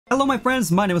Hello my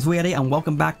friends, my name is WeeAddy and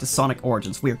welcome back to Sonic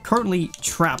Origins. We are currently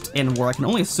trapped in where I can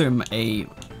only assume a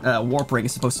warp ring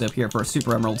is supposed to appear for a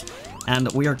Super Emerald. And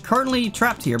we are currently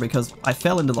trapped here because I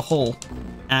fell into the hole.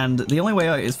 And the only way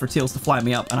out is for Tails to fly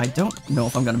me up, and I don't know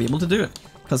if I'm going to be able to do it.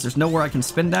 Because there's nowhere I can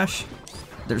spin dash,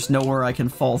 there's nowhere I can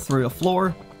fall through a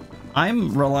floor.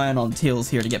 I'm relying on Tails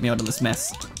here to get me out of this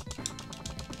mess.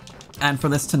 And for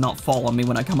this to not fall on me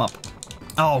when I come up.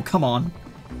 Oh, come on.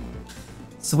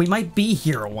 So we might be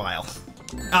here a while.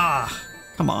 Ah,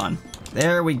 come on.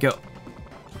 There we go.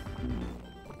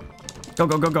 Go,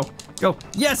 go, go, go. Go.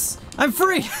 Yes! I'm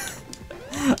free!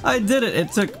 I did it.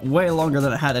 It took way longer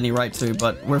than it had any right to,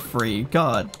 but we're free.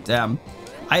 God damn.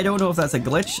 I don't know if that's a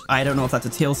glitch. I don't know if that's a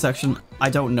tail section.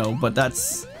 I don't know, but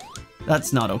that's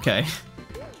not okay.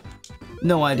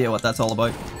 No idea what that's all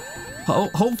about.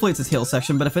 Hopefully it's a tail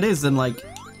section, but if it is, then like,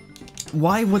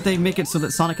 why would they make it so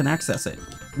that Sonic can access it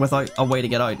without a way to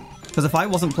get out? Because if I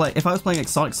was playing like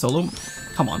Sonic Solo,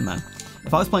 come on, man.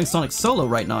 If I was playing Sonic Solo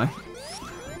right now,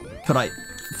 could I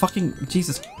fucking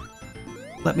Jesus?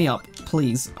 Let me up,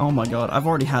 please. Oh my god, I've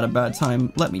already had a bad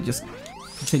time. Let me just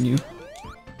continue.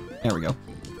 There we go.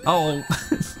 Oh,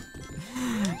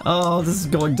 oh, this is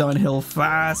going downhill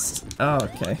fast.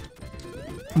 Okay,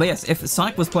 but yes, if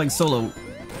Sonic was playing solo,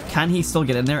 can he still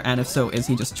get in there? And if so, is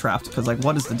he just trapped? Because like,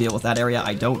 what is the deal with that area?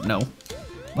 I don't know.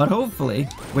 But hopefully,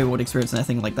 we won't experience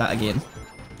anything like that again.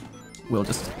 We'll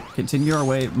just continue our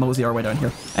way, mosey our way down here.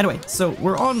 Anyway, so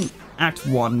we're on Act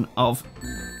 1 of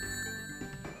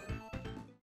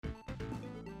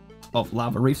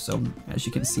Lava Reef Zone, as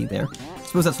you can see there. I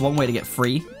suppose that's one way to get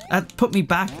free. That put me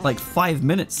back like 5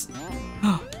 minutes.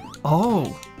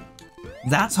 Oh,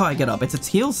 that's how I get up. It's a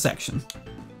tail section.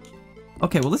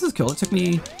 Okay, well this is cool. It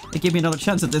gave me another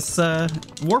chance at this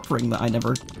warp ring that I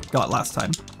never got last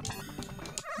time.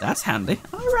 That's handy.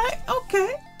 Alright,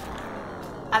 okay.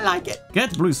 I like it.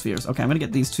 Get blue spheres. Okay, I'm gonna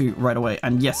get these two right away.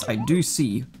 And yes, I do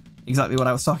see exactly what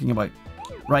I was talking about.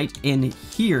 Right in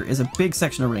here is a big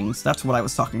section of rings. That's what I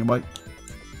was talking about.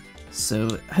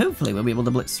 So hopefully we'll be able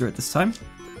to blitz through it this time.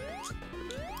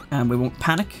 And we won't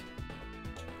panic.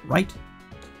 Right?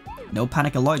 No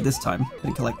panic allowed this time.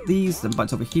 Gonna collect these, then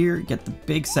bounce over here, get the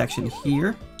big section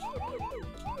here.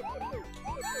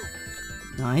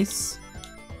 Nice.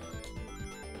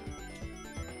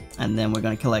 And then we're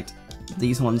gonna collect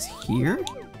these ones here.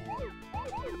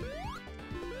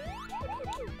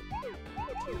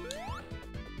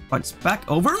 Bounce back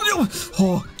over.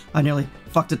 Oh, I nearly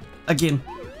fucked it again.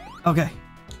 Okay.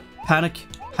 Panic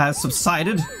has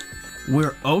subsided.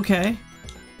 We're okay.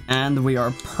 And we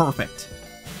are perfect.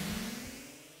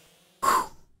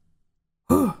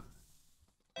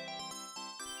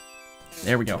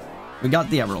 There we go. We got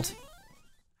the emerald.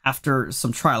 After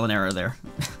some trial and error there.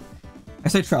 I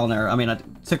say trial and error, I mean I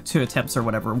took 2 attempts or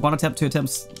whatever. 1 attempt, 2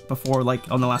 attempts before, like,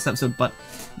 on the last episode, but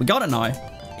we got it now.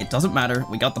 It doesn't matter.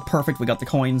 We got the perfect, we got the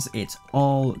coins. It's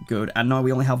all good. And now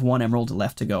we only have 1 emerald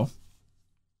left to go.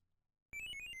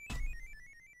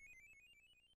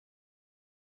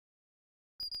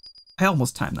 I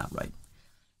almost timed that right.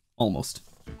 Almost.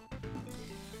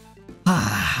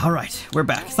 Ah, alright. We're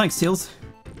back. Thanks, Tails.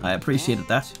 I appreciated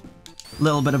that.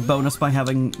 Little bit of bonus by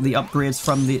having the upgrades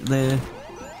from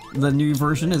the new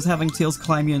version is having Tails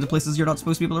climb you into places you're not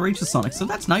supposed to be able to reach with Sonic, so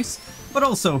that's nice. But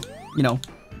also, you know,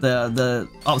 the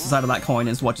opposite side of that coin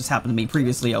is what just happened to me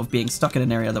previously of being stuck in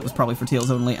an area that was probably for Tails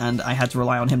only, and I had to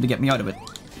rely on him to get me out of it.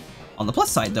 On the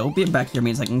plus side, though, being back here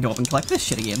means I can go up and collect this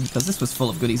shit again, because this was full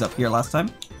of goodies up here last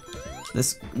time.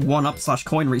 This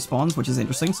 1-up/coin respawns, which is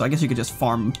interesting, so I guess you could just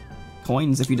farm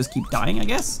coins if you just keep dying, I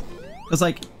guess? Because,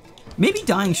 like, maybe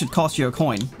dying should cost you a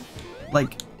coin.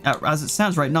 Like, as it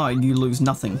stands right now, you lose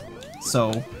nothing.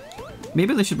 So,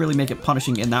 maybe they should really make it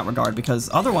punishing in that regard, because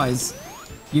otherwise,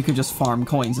 you could just farm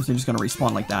coins if they're just going to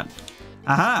respawn like that.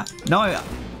 Aha! Now, I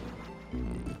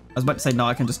was about to say, now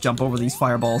I can just jump over these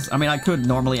fireballs. I mean, I could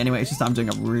normally anyway, it's just I'm doing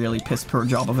a really piss-poor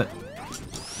job of it.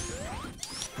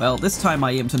 Well, this time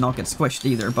I aim to not get squished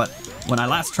either, but when I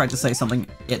last tried to say something,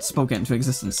 it spoke it into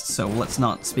existence, so let's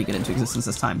not speak it into existence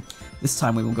this time. This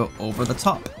time we will go over the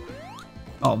top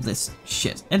of this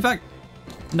shit. In fact,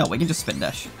 no, we can just spin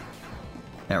dash.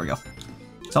 There we go.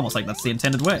 It's almost like that's the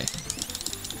intended way.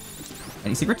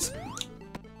 Any secrets?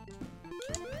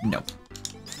 Nope.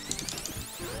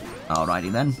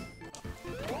 Alrighty then.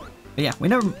 But yeah, we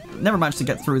never managed to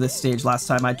get through this stage last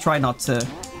time. I tried not to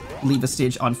leave a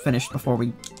stage unfinished before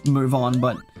we move on,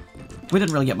 but we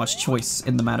didn't really get much choice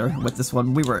in the matter with this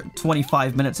one. We were at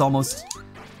 25 minutes almost.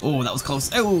 Oh, that was close.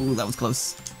 Oh, that was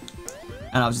close.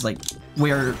 And I was just like,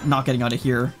 we're not getting out of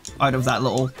here, out of that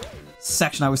little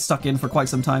section I was stuck in for quite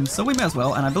some time, so we may as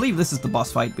well, and I believe this is the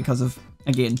boss fight because of,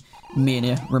 again,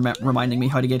 Mania reminding me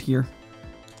how to get here.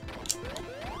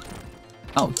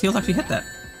 Oh, Tails actually hit that.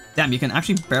 Damn, you can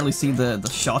actually barely see the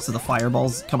shots of the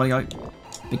fireballs coming out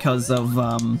because of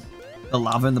the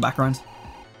lava in the background.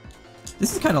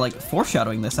 This is kind of like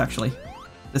foreshadowing this, actually.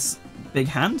 This big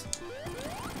hand.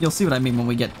 You'll see what I mean when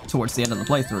we get towards the end of the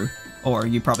playthrough. Or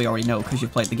you probably already know because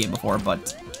you've played the game before,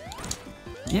 but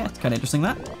yeah, it's kind of interesting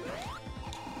that.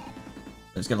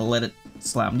 Just gonna let it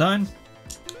slam down.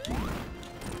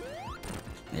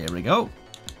 There we go.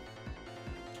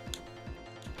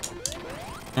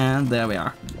 And there we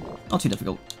are. Not too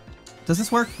difficult. Does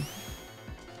this work?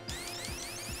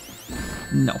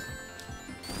 No.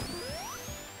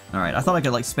 Alright, I thought I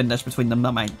could like spin dash between them.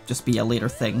 That might just be a later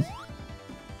thing.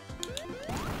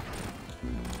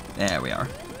 There we are.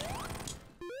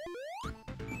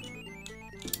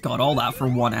 God, all that for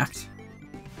one act.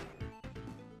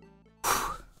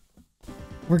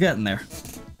 We're getting there.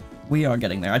 We are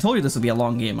getting there. I told you this would be a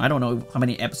long game. I don't know how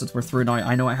many episodes we're through now.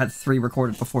 I know I had 3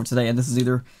 recorded before today, and this is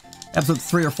either episode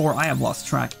 3 or 4. I have lost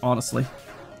track, honestly.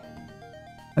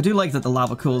 I do like that the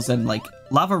lava cools, and like,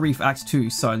 Lava Reef Act 2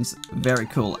 sounds very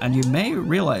cool, and you may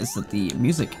realize that the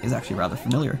music is actually rather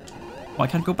familiar. Oh, I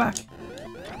can't go back.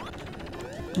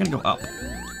 I'm gonna go up.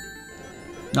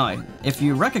 Now, if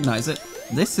you recognize it,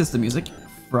 this is the music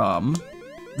from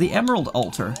the Emerald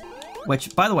Altar,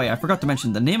 which, by the way, I forgot to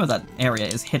mention, the name of that area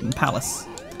is Hidden Palace,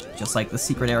 just like the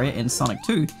secret area in Sonic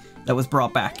 2 that was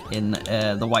brought back in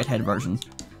the Whitehead version.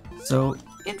 So,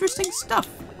 interesting stuff.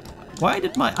 Why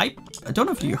did I don't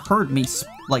know if you heard me,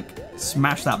 like,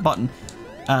 smash that button,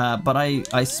 but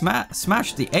I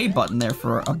smashed the A button there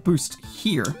for a boost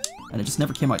here, and it just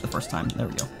never came out the first time. There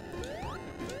we go.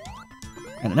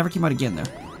 And it never came out again there.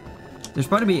 There's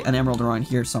probably be an emerald around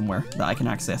here somewhere that I can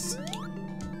access.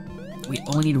 We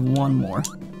only need one more.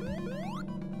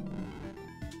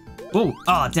 Oh,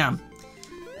 ah, damn.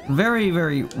 Very,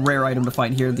 very rare item to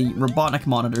find here, the Robotnik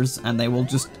monitors, and they will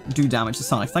just do damage to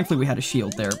Sonic. Thankfully we had a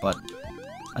shield there, but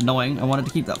annoying. I wanted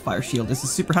to keep that fire shield. This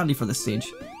is super handy for this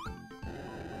stage.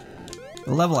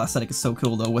 The level aesthetic is so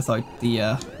cool though without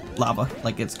the lava.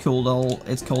 Like it's cold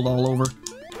all over.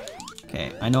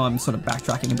 Okay, I know I'm sort of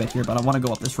backtracking a bit here, but I want to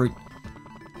go up this route.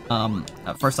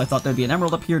 At first I thought there'd be an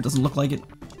emerald up here, doesn't look like it.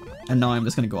 And now I'm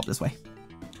just gonna go up this way.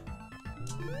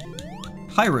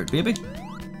 High route, baby.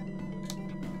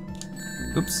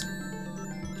 Oops.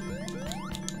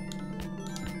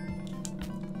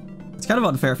 It's kind of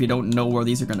unfair if you don't know where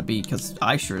these are gonna be, because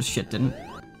I sure as shit didn't.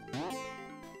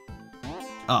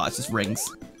 Ah, it's just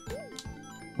rings.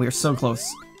 We are so close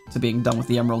to being done with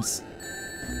the emeralds.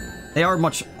 They are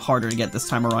much harder to get this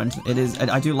time around. It is.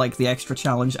 I do like the extra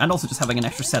challenge, and also just having an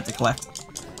extra set to collect.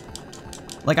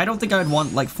 Like, I don't think I would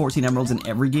want, like, 14 emeralds in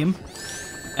every game.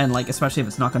 And, like, especially if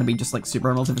it's not going to be just, like, super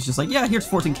emeralds. If it's just like, yeah, here's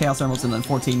 14 chaos emeralds and then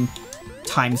 14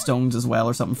 time stones as well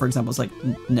or something, for example. It's like,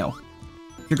 no.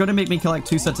 If you're going to make me collect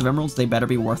 2 sets of emeralds, they better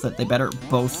be worth it. They better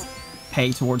both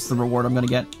pay towards the reward I'm going to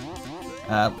get.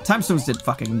 Time stones did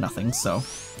fucking nothing, so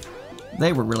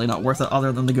they were really not worth it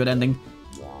other than the good ending.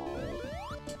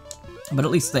 But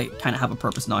at least they kind of have a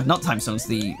purpose now. Not time stones,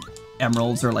 the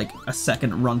emeralds are like a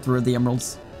second run through of the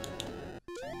emeralds.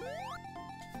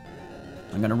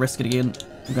 I'm gonna risk it again.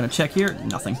 I'm gonna check here.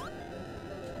 Nothing.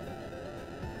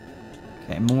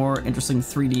 Okay, more interesting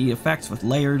 3D effects with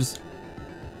layers.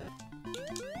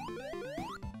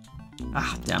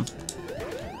 Ah, damn.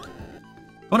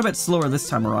 Going a bit slower this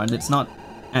time around. It's not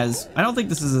as... I don't think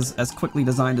this is as quickly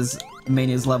designed as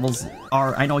Mania's levels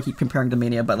are. I know I keep comparing to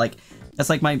Mania, but like... That's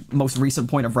like my most recent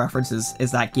point of reference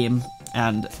is that game,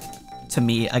 and to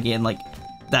me, again, like,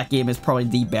 that game is probably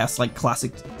the best, like,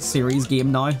 classic series game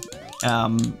now,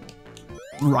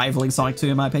 rivaling Sonic 2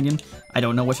 in my opinion. I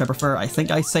don't know which I prefer. I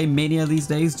think I say Mania these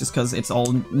days, just because it's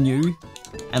all new,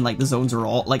 and, like, the zones are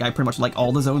all, like, I pretty much like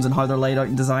all the zones and how they're laid out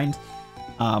and designed.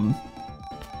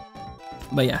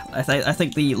 But yeah, I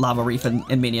think the Lava Reef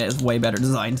in Mania is way better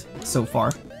designed so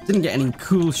far. Didn't get any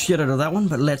cool shit out of that one,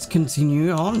 but let's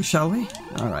continue on, shall we?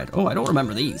 Alright. Oh, I don't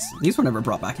remember these. These were never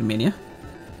brought back in Mania.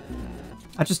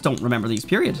 I just don't remember these,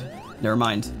 period. Never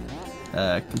mind.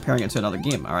 Comparing it to another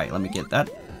game. Alright, let me get that.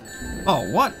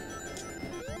 Oh, what?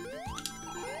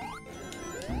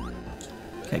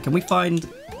 Okay, can we find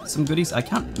some goodies? I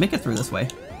can't make it through this way.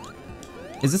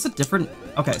 Is this a different...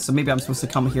 Okay, so maybe I'm supposed to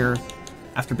come here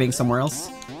after being somewhere else.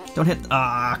 Don't hit...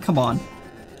 Ah, come on.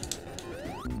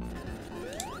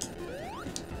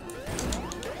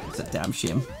 It's a damn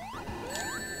shame.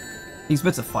 These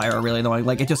bits of fire are really annoying.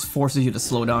 Like, it just forces you to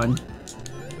slow down.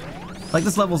 Like,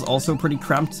 this level's also pretty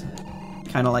cramped.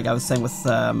 Kind of like I was saying with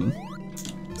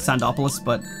Sandopolis,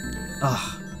 but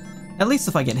at least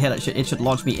if I get hit, it should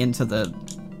launch me into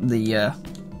the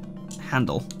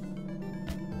handle.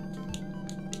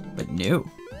 But no.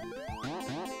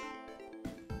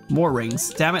 More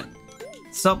rings. Damn it.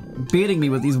 Stop beating me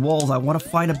with these walls. I want to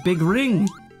find a big ring.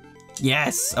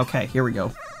 Yes. Okay, here we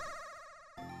go.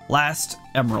 Last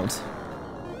emerald.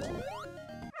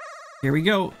 Here we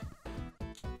go.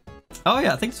 Oh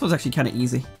yeah, I think this was actually kind of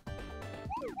easy.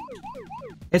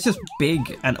 It's just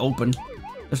big and open.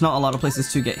 There's not a lot of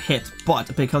places to get hit,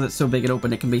 but because it's so big and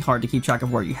open, it can be hard to keep track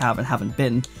of where you have and haven't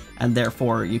been, and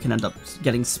therefore you can end up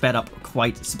getting sped up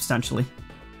quite substantially.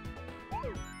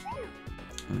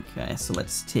 Okay, so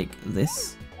let's take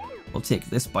this. We'll take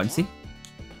this bouncy.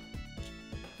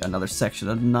 Got another section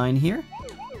of 9 here.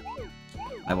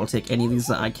 I will take any of these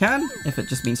that I can, if it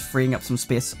just means freeing up some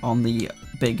space on the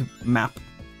big map.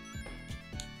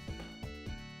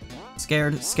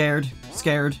 Scared, scared,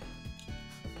 scared.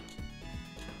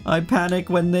 I panic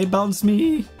when they bounce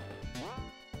me.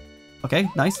 Okay,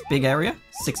 nice, big area.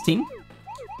 16.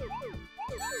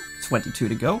 22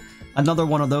 to go. Another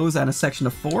one of those and a section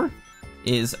of 4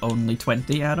 is only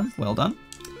 20, Adam. Well done.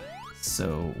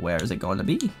 So, where is it going to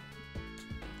be?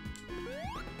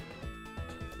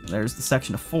 There's the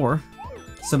section of 4.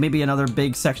 So maybe another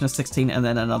big section of 16 and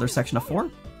then another section of 4?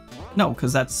 No,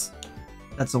 because that's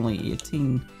only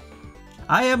 18.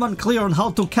 I am unclear on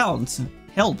how to count.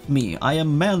 Help me. I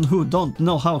am man who don't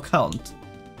know how to count.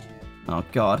 Oh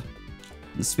god.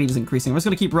 The speed is increasing. I'm just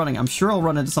going to keep running. I'm sure I'll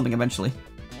run into something eventually.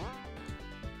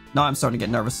 Now I'm starting to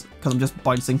get nervous because I'm just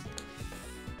bouncing.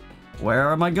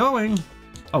 Where am I going?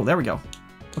 Oh, there we go.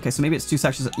 Okay, so maybe it's 2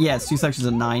 sections. Yeah, it's 2 sections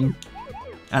of 9.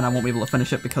 And I won't be able to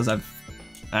finish it because I've...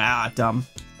 dumb.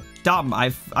 Dumb.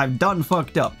 I've done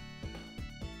fucked up.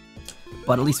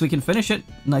 But at least we can finish it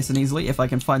nice and easily if I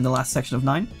can find the last section of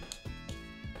 9.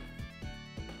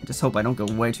 I just hope I don't go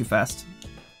way too fast.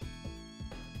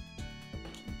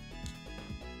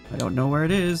 I don't know where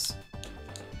it is.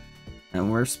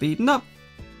 And we're speeding up.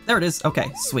 There it is. Okay,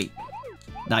 sweet.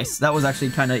 Nice. That was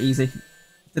actually kind of easy.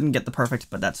 Didn't get the perfect,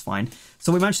 but that's fine.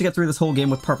 So we managed to get through this whole game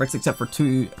with perfects except for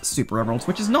 2 super emeralds,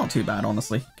 which is not too bad,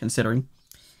 honestly, considering.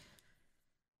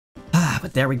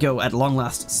 But there we go. At long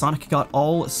last, Sonic got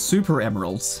all super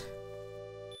emeralds.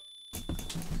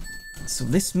 So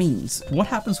this means, what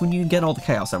happens when you get all the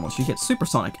Chaos Emeralds? You get Super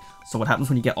Sonic. So what happens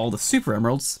when you get all the Super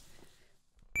Emeralds?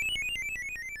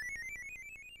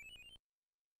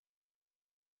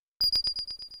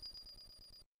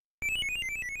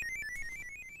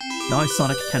 Now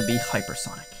Sonic can be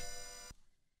Hypersonic.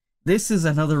 This is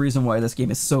another reason why this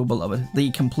game is so beloved. The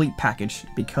complete package,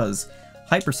 because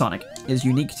Hypersonic is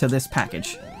unique to this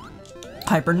package.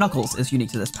 Hyper Knuckles is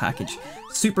unique to this package.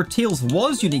 Super Tails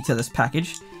was unique to this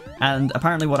package. And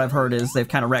apparently what I've heard is they've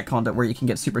kind of retconned it where you can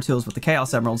get Super Tails with the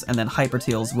Chaos Emeralds and then Hyper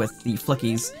Tails with the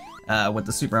Flickies with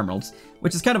the Super Emeralds.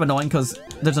 Which is kind of annoying because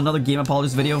there's another Game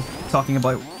Apologist video talking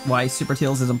about why Super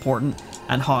Tails is important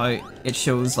and how it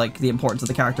shows like the importance of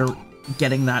the character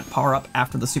getting that power up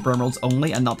after the Super Emeralds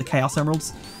only and not the Chaos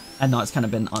Emeralds. And now it's kind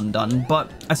of been undone.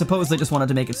 But I suppose they just wanted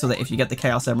to make it so that if you get the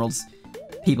Chaos Emeralds,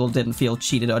 people didn't feel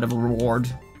cheated out of a reward.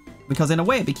 Because in a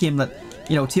way it became that,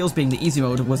 you know, Tails being the easy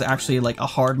mode was actually like a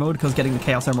hard mode because getting the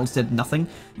Chaos Emeralds did nothing.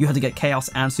 You had to get Chaos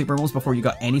and Super Emeralds before you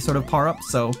got any sort of power up,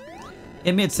 so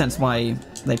it made sense why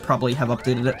they probably have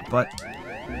updated it, but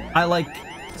I like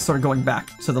sort of going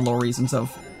back to the low reasons of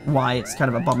why it's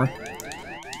kind of a bummer.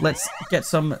 Let's get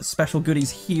some special goodies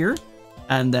here,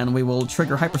 and then we will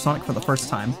trigger Hypersonic for the first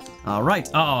time. Alright,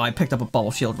 oh, I picked up a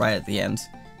bubble shield right at the end.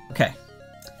 Okay,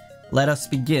 let us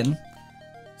begin.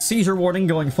 Seizure warning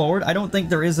going forward. I don't think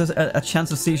there is a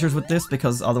chance of seizures with this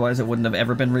because otherwise it wouldn't have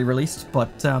ever been re-released, but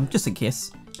just in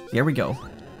case, here we go.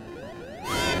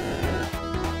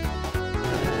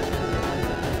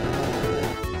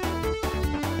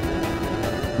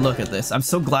 Look at this. I'm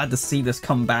so glad to see this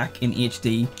come back in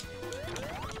HD.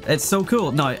 It's so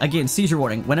cool. Now, again, seizure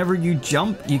warning. Whenever you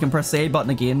jump, you can press the A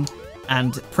button again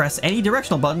and press any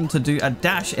directional button to do a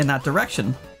dash in that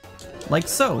direction. Like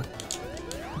so.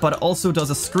 But it also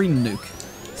does a screen nuke.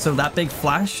 So that big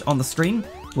flash on the screen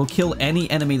will kill any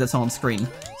enemy that's on screen.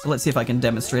 So let's see if I can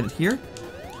demonstrate it here.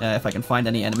 If I can find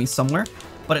any enemies somewhere.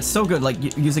 But it's so good,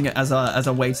 like, using it as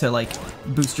a way to, like,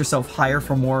 boost yourself higher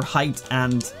for more height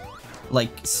and,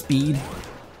 like, speed.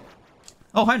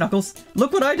 Oh, hi, Knuckles.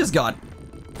 Look what I just got.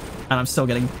 And I'm still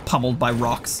getting pummeled by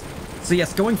rocks. So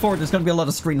yes, going forward, there's going to be a lot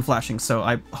of screen flashing, so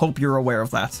I hope you're aware of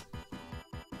that.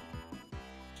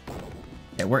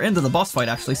 Okay, we're into the boss fight,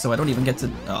 actually, so I don't even get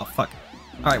to... Oh, fuck.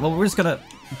 Alright, well, we're just gonna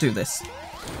do this.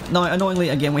 Now, annoyingly,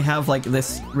 again, we have, like,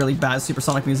 this really bad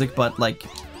supersonic music, but, like,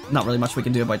 not really much we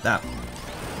can do about that.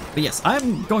 But yes,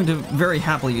 I'm going to very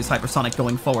happily use Hypersonic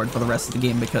going forward for the rest of the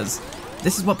game because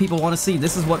this is what people want to see.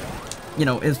 This is what, you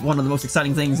know, is one of the most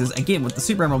exciting things is, again, with the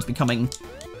Super Emeralds becoming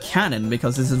canon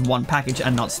because this is one package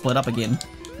and not split up again.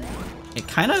 It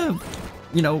kind of,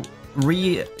 you know,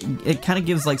 it kind of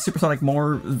gives like Supersonic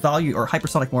more value, or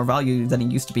Hypersonic more value than he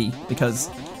used to be, because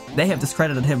they have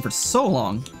discredited him for so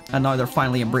long and now they're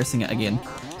finally embracing it again.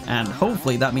 And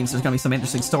hopefully that means there's going to be some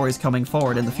interesting stories coming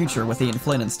forward in the future with Ian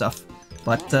Flynn and stuff.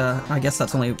 But I guess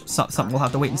that's only something we'll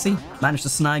have to wait and see. Managed to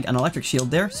snag an electric shield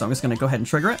there, so I'm just going to go ahead and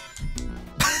trigger it.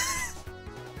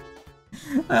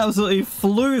 I absolutely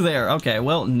flew there. Okay,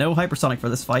 well, no Hypersonic for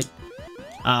this fight.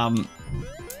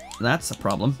 That's a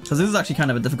problem, because this is actually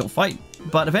kind of a difficult fight.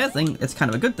 But if anything, it's kind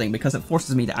of a good thing, because it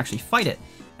forces me to actually fight it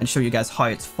and show you guys how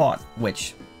it's fought,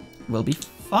 which will be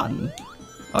fun.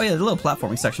 Oh yeah, the little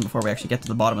platforming section before we actually get to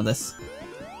the bottom of this.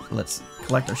 So let's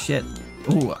collect our shit.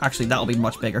 Ooh, actually, that'll be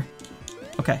much bigger.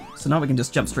 Okay, so now we can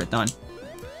just jump straight down.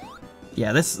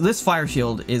 Yeah, this fire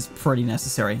shield is pretty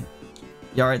necessary.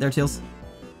 You alright there, Tails?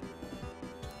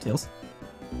 Tails?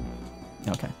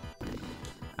 Okay.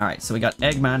 Alright, so we got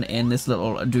Eggman in this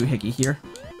little doohickey here.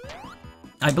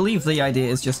 I believe the idea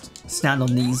is just stand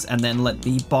on these and then let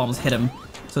the bombs hit him.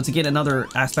 So it's again another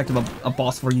aspect of a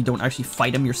boss where you don't actually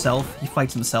fight him yourself. He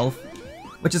fights himself,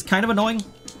 which is kind of annoying.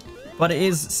 But it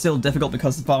is still difficult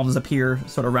because the bombs appear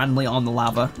sort of randomly on the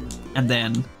lava, and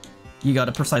then you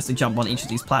gotta precisely jump on each of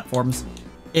these platforms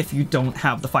if you don't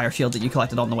have the fire shield that you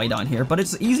collected on the way down here. But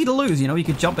it's easy to lose, you know, you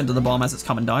could jump into the bomb as it's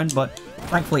coming down, but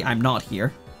thankfully I'm not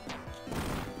here.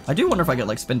 I do wonder if I get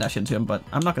like spin dash into him, but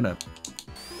I'm not gonna...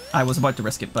 I was about to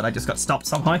risk it, but I just got stopped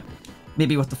somehow.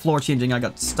 Maybe with the floor changing I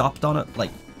got stopped on it, like,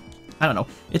 I don't know.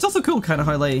 It's also cool kind of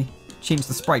how they change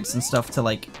the sprites and stuff to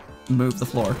like move the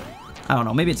floor. I don't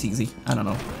know, maybe it's easy. I don't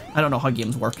know. I don't know how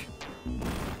games work.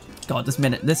 God,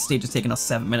 this stage has taken us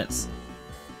 7 minutes.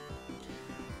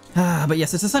 But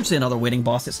yes, it's essentially another waiting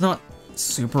boss. It's not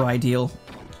super ideal.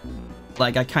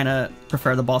 Like, I kind of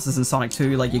prefer the bosses in Sonic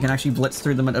 2. Like, you can actually blitz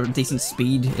through them at a decent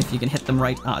speed if you can hit them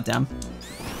right. Ah, damn.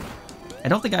 I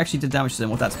don't think I actually did damage to them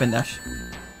with that spin dash.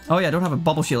 Oh yeah, I don't have a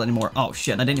bubble shield anymore. Oh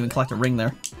shit, I didn't even collect a ring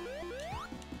there.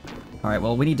 Alright,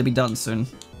 well, we need to be done soon.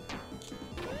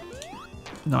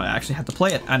 No, I actually have to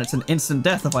play it, and it's an instant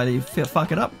death if I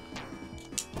fuck it up.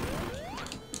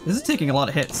 This is taking a lot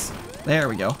of hits. There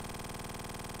we go.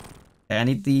 Okay, I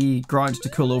need the ground to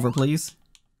cool over, please.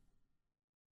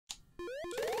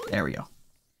 There we go.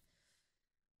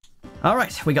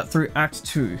 Alright, we got through Act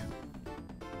 2.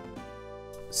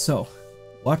 So,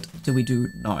 what do we do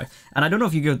now? And I don't know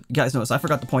if you guys noticed, I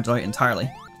forgot to point it out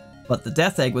entirely. But the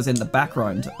death egg was in the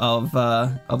background of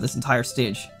this entire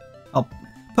stage. I'll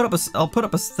put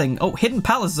up a thing. Oh, hidden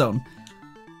palace zone.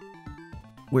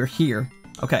 We're here.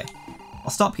 Okay, I'll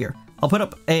stop here. I'll put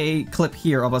up a clip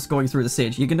here of us going through the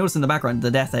stage. You can notice in the background the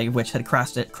death egg, which had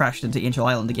crashed into Angel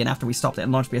Island again after we stopped it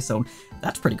in Launch Base Zone.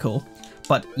 That's pretty cool.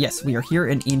 But yes, we are here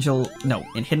in in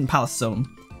Hidden Palace Zone.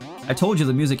 I told you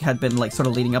the music had been like sort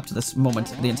of leading up to this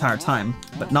moment the entire time,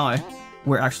 but now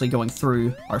we're actually going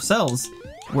through ourselves.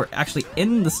 We're actually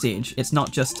in the stage. It's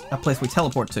not just a place we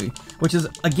teleport to, which is,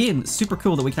 again, super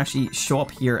cool that we can actually show up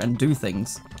here and do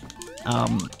things.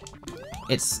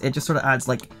 It just sort of adds,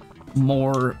 like,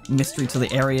 more mystery to the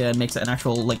area and makes it an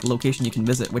actual, like, location you can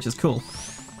visit, which is cool.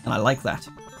 And I like that.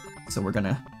 So we're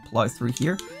gonna plow through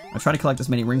here. I'm trying to collect as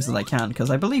many rings as I can, because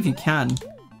I believe you can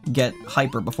get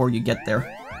hyper before you get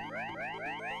there.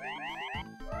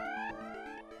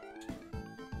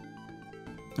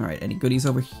 Alright, any goodies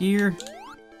over here?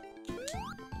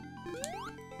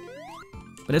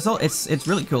 But it's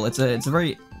really cool. It's a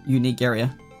very unique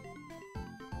area.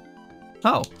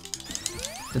 Oh.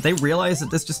 Did they realize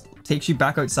that this just takes you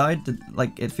back outside?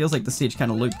 Like, it feels like the stage kind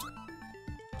of looped.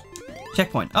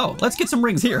 Checkpoint. Oh, let's get some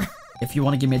rings here. If you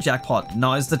want to give me a jackpot,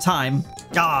 now is the time.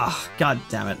 Ah, god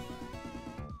damn it.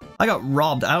 I got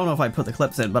robbed. I don't know if I put the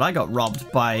clips in, but I got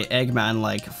robbed by Eggman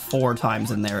like 4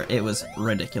 times in there. It was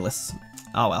ridiculous.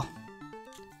 Oh well.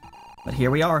 But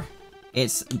here we are.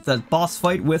 It's the boss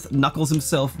fight with Knuckles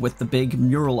himself, with the big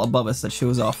mural above us that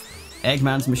shows off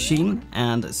Eggman's machine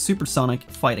and Supersonic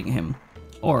fighting him.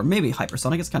 Or maybe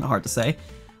Hypersonic, it's kind of hard to say.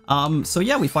 So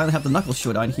yeah, we finally have the Knuckles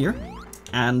showdown here.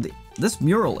 And this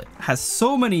mural has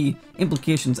so many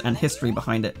implications and history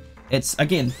behind it. It's,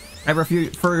 again, I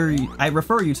refer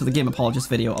you to the Game Apologist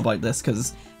video about this,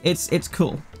 because it's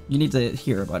cool. You need to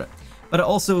hear about it. But it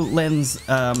also lends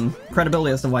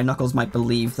credibility as to why Knuckles might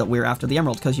believe that we're after the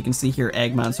Emerald, because you can see here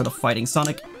Eggman sort of fighting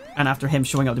Sonic, and after him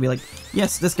showing up to be like,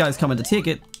 yes, this guy's coming to take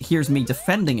it, here's me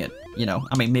defending it, you know?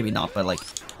 I mean, maybe not, but like,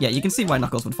 yeah, you can see why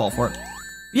Knuckles would fall for it.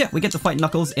 Yeah, we get to fight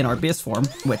Knuckles in our base form,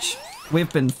 which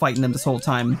we've been fighting him this whole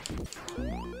time.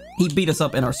 He beat us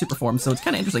up in our super form, so it's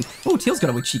kind of interesting. Oh, Tails got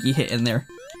a wee cheeky hit in there.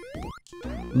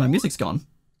 My music's gone.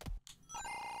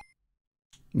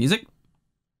 Music?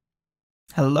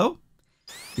 Hello?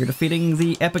 You're defeating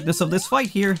the epicness of this fight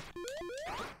here.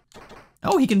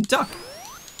 Oh, he can duck.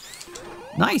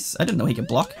 Nice. I didn't know he could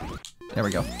block. There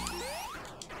we go.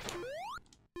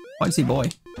 Bouncy boy.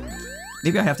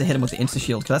 Maybe I have to hit him with the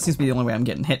insta-shield, because that seems to be the only way I'm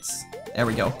getting hits. There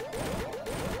we go.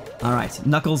 Alright,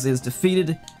 Knuckles is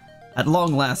defeated. At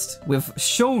long last, we've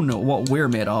shown what we're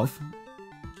made of.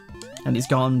 And he's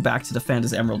gone back to defend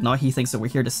his emerald. Now he thinks that we're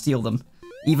here to steal them.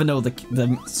 Even though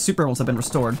the super emeralds have been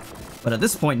restored. But at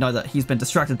this point, now that he's been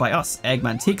distracted by us,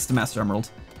 Eggman takes the Master Emerald.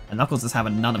 And Knuckles is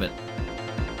having none of it.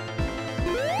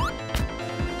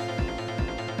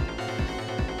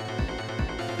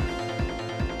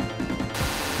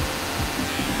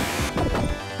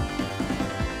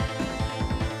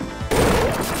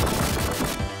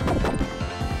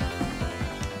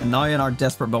 And now in our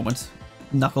desperate moment,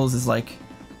 Knuckles is like,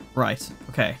 right,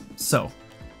 okay, so,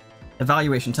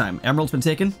 evaluation time. Emerald's been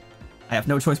taken. I have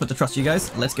no choice but to trust you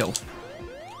guys. Let's go.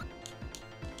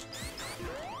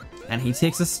 And he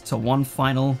takes us to one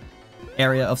final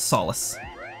area of solace.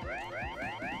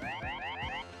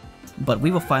 But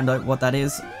we will find out what that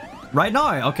is right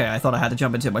now. Okay, I thought I had to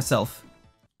jump into it myself.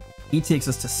 He takes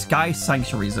us to Sky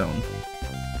Sanctuary Zone,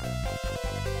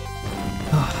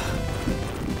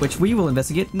 which we will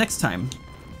investigate next time.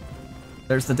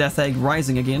 There's the Death Egg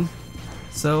rising again.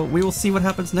 So we will see what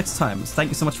happens next time. Thank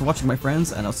you so much for watching, my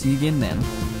friends, and I'll see you again then.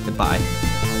 Goodbye.